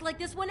just act like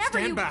this whenever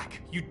Stand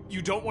back!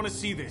 You don't want to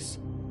see this.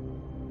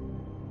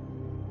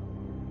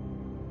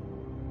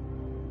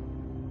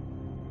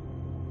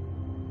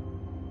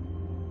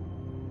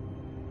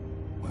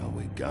 Well,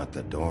 we got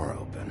the door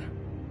open.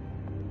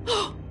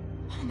 Oh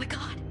my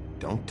god.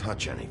 Don't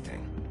touch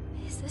anything.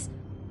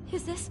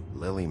 Is this?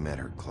 Lily met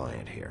her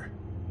client here.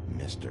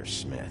 Mr.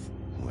 Smith,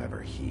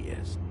 whoever he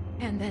is.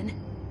 And then?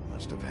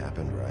 Must have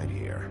happened right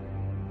here.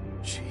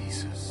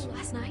 Jesus.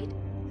 Last night?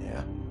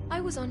 Yeah? I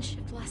was on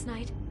shift last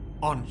night.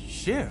 On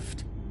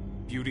shift?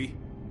 Beauty,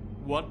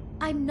 what?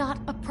 I'm not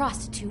a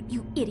prostitute,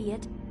 you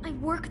idiot. I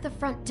work the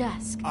front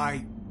desk.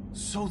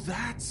 So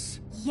that's...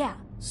 Yeah.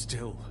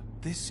 Still,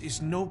 this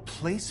is no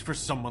place for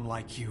someone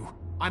like you.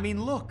 I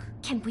mean, look.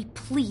 Can we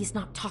please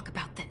not talk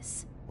about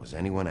this? Was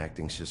anyone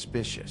acting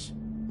suspicious?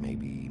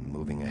 Maybe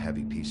moving a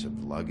heavy piece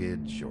of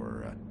luggage,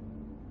 or,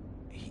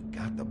 he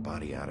got the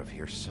body out of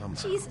here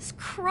somehow. Jesus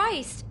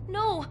Christ!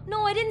 No,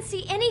 I didn't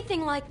see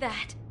anything like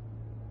that.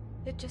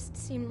 It just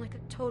seemed like a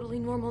totally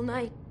normal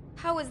night.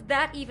 How is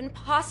that even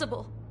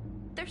possible?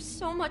 There's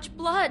so much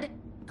blood.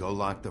 Go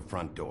lock the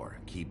front door.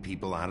 Keep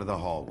people out of the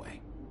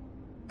hallway.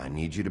 I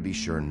need you to be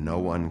sure no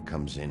one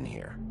comes in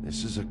here.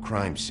 This is a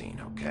crime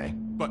scene, okay?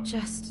 But...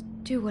 Just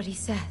do what he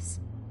says.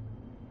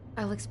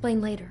 I'll explain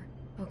later,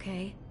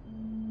 okay?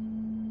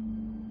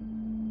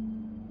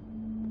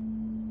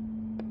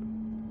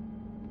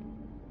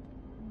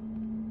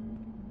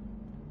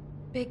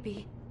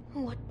 Bigby,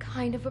 what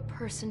kind of a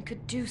person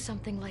could do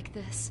something like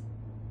this?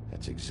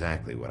 That's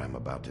exactly what I'm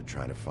about to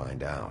try to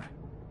find out.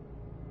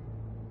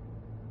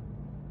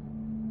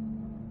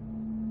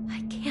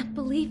 I can't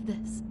believe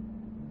this.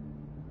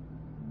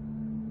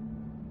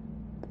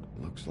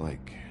 Looks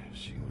like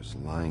she was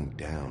lying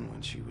down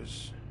when she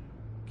was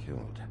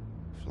killed.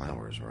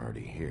 Flowers were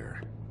already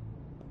here.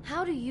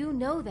 How do you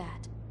know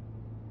that?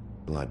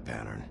 Blood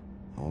pattern.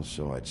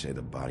 Also, I'd say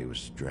the body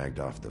was dragged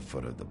off the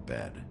foot of the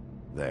bed.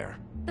 There.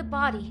 The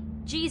body.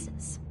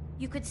 Jesus.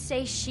 You could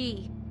say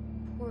she.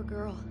 Poor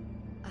girl.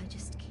 I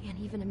just can't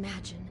even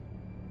imagine.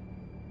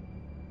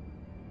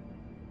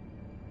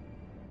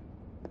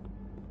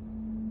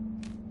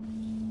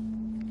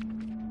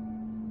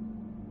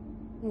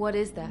 What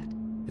is that?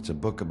 It's a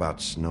book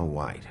about Snow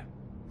White.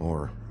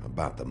 Or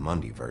about the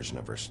Mundy version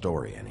of her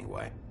story,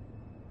 anyway.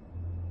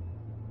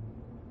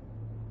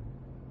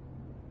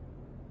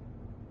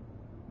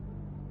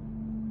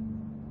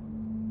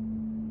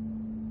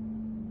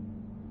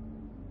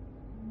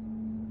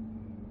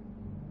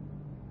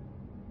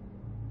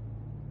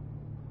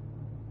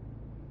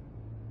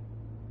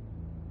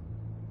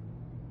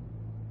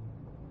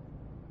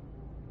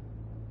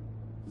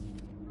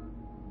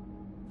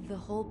 The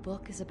whole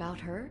book is about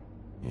her?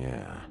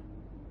 Yeah.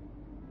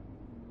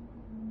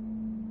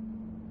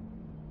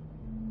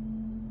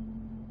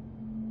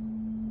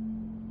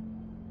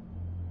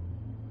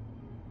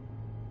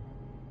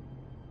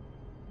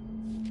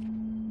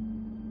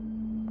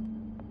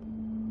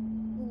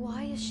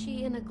 Why is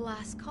she in a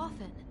glass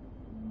coffin?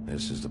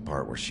 This is the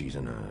part where she's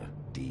in a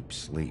deep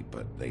sleep,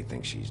 but they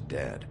think she's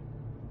dead.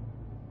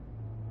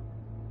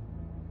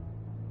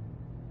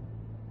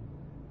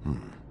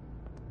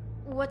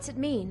 What's it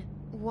mean?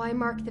 Why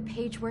mark the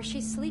page where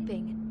she's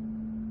sleeping?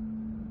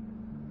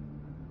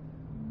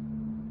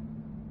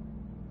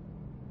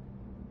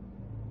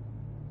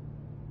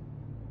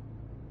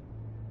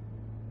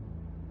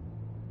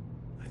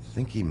 I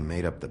think he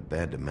made up the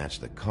bed to match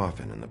the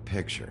coffin in the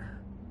picture.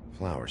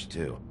 Flowers,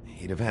 too.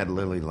 He'd have had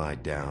Lily lie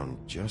down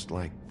just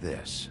like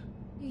this.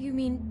 You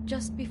mean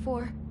just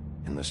before?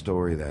 In the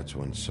story, that's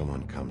when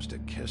someone comes to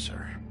kiss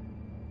her.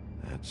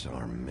 That's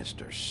our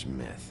Mr.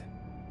 Smith.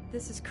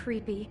 This is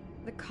creepy.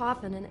 The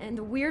coffin and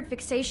the weird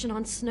fixation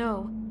on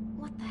Snow.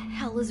 What the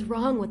hell is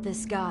wrong with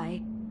this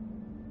guy?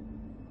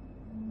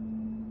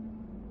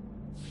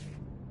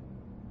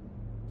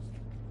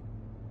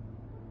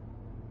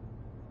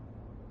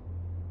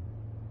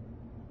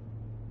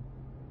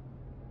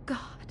 God.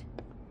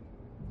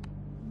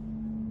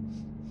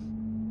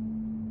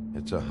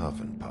 It's a huff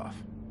and puff.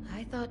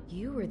 I thought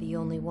you were the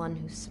only one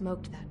who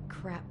smoked that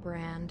crap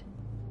brand.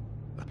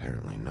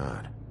 Apparently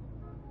not.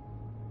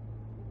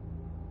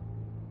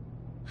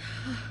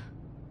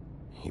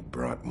 He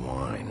brought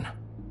wine.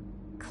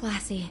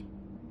 Classy.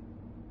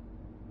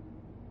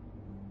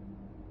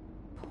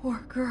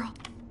 Poor girl.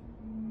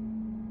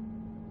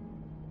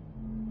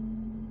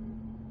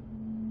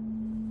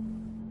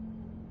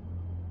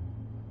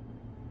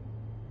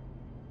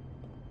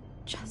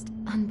 Just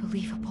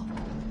unbelievable.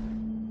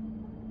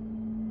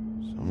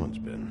 Someone's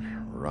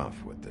been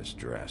rough with this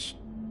dress.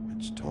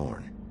 It's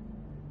torn.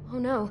 Oh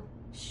no,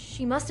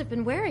 she must have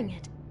been wearing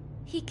it.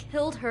 He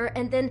killed her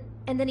and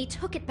then he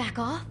took it back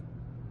off?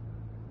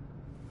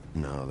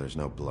 No, there's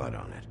no blood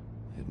on it.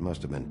 It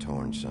must have been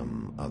torn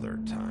some other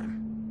time.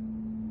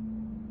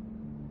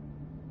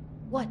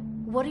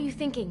 What are you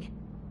thinking?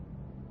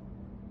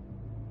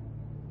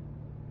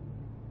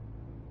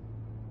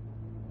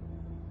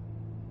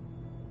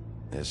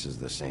 This is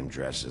the same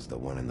dress as the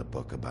one in the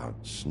book about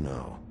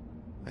Snow.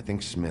 I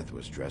think Smith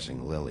was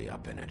dressing Lily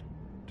up in it,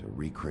 to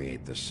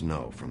recreate the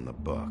Snow from the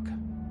book.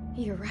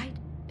 You're right.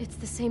 It's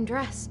the same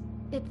dress.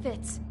 It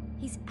fits.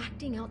 He's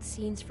acting out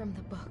scenes from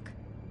the book.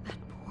 That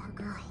poor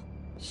girl.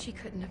 She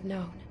couldn't have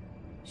known.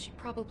 She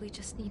probably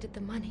just needed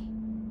the money.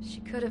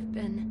 She could have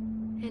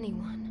been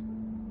anyone.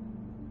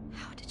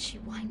 How did she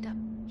wind up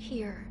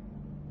here?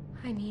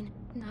 I mean,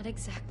 not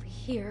exactly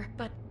here,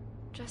 but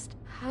just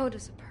how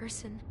does a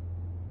person...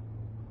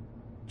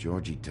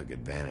 Georgie took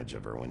advantage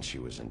of her when she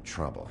was in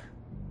trouble.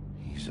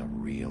 He's a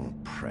real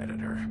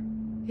predator.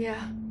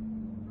 Yeah.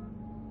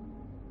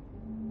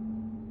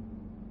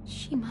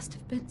 She must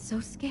have been so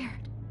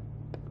scared.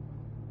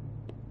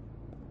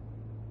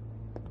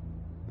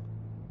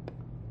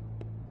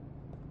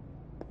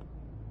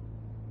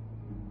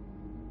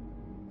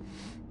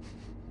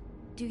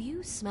 Do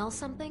you smell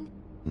something?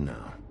 No,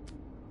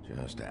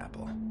 just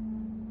apple.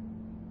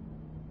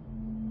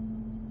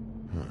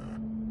 Huh.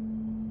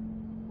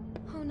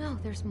 Oh no,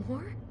 there's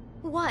more?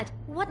 What?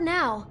 What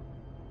now?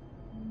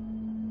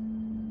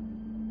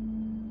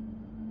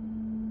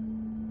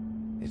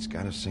 It's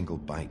got a single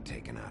bite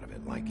taken out of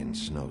it, like in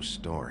Snow's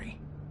story.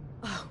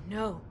 Oh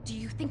no, do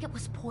you think it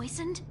was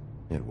poisoned?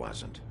 It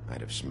wasn't. I'd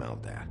have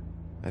smelled that.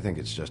 I think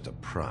it's just a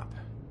prop.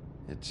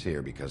 It's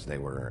here because they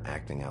were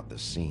acting out the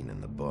scene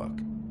in the book.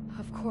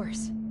 Of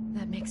course.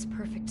 That makes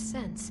perfect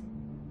sense.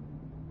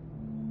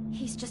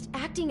 He's just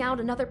acting out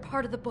another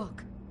part of the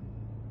book.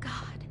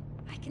 God,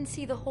 I can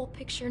see the whole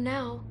picture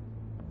now.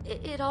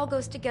 It all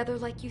goes together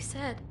like you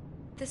said.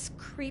 This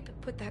creep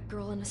put that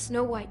girl in a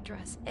Snow White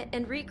dress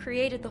and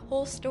recreated the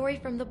whole story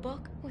from the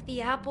book with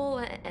the apple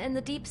and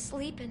the deep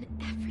sleep and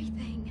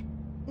everything.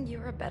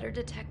 You're a better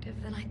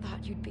detective than I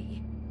thought you'd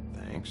be.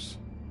 Thanks.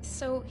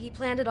 So he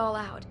planned it all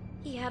out.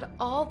 He had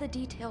all the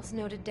details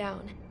noted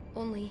down.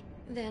 Only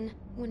then,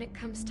 when it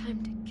comes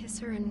time to kiss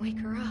her and wake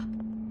her up...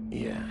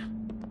 Yeah.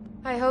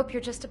 I hope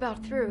you're just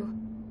about through.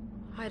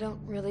 I don't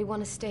really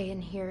want to stay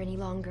in here any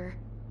longer.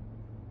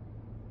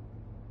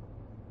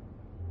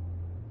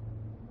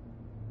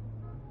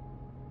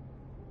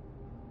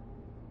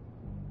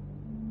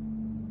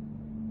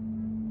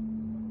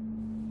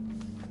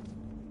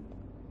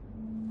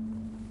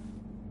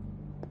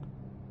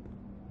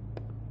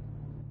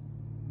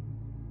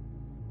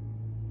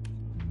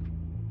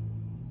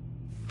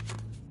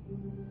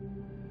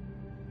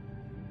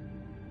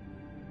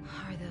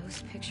 Are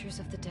those pictures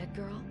of the dead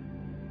girl?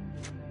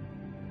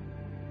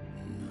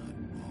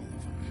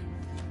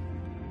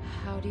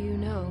 How do you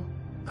know?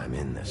 I'm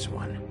in this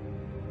one.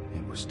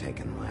 It was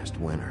taken last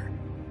winter.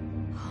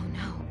 Oh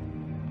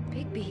no.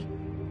 Bigby.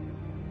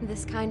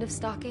 This kind of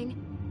stalking,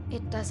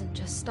 it doesn't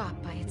just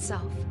stop by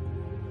itself.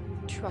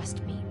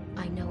 Trust me,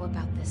 I know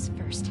about this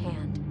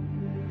firsthand.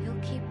 He'll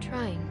keep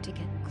trying to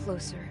get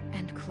closer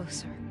and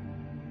closer.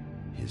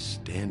 His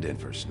stand-in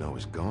for Snow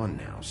is gone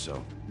now,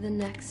 so... The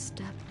next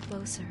step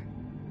closer.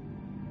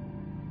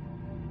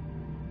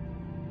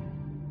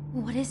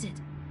 What is it?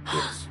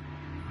 It's...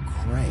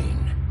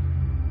 Crane.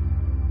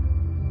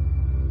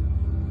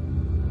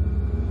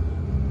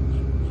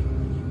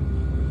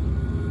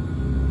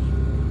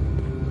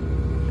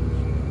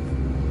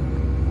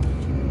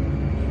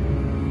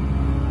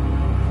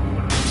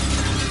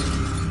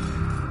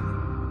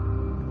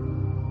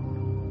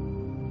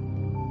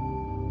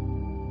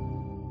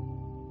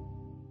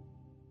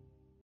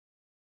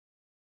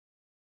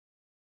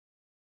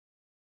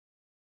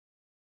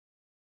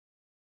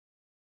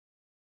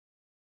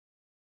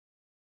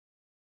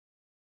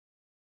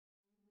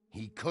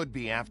 He could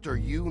be after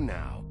you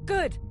now.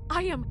 Good!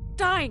 I am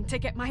dying to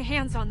get my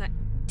hands on that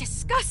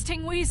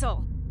disgusting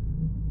weasel!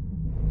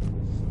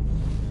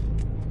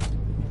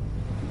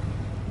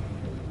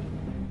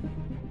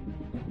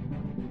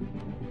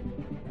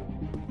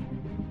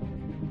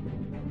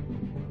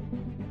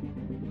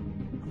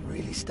 I'm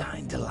really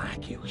starting to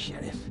like you,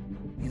 Sheriff.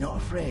 You're not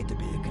afraid to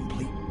be a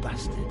complete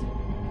bastard.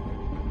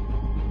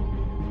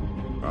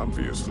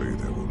 Obviously,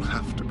 there will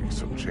have to be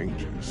some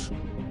changes.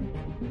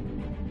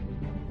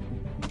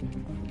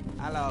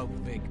 Hello,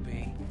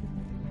 Bigby.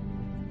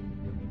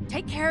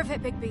 Take care of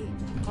it, Bigby,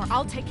 or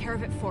I'll take care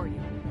of it for you.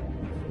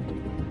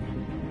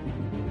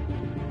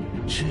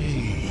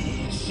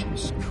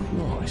 Jesus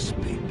Christ,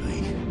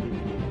 Bigby.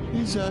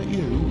 Is that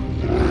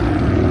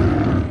you?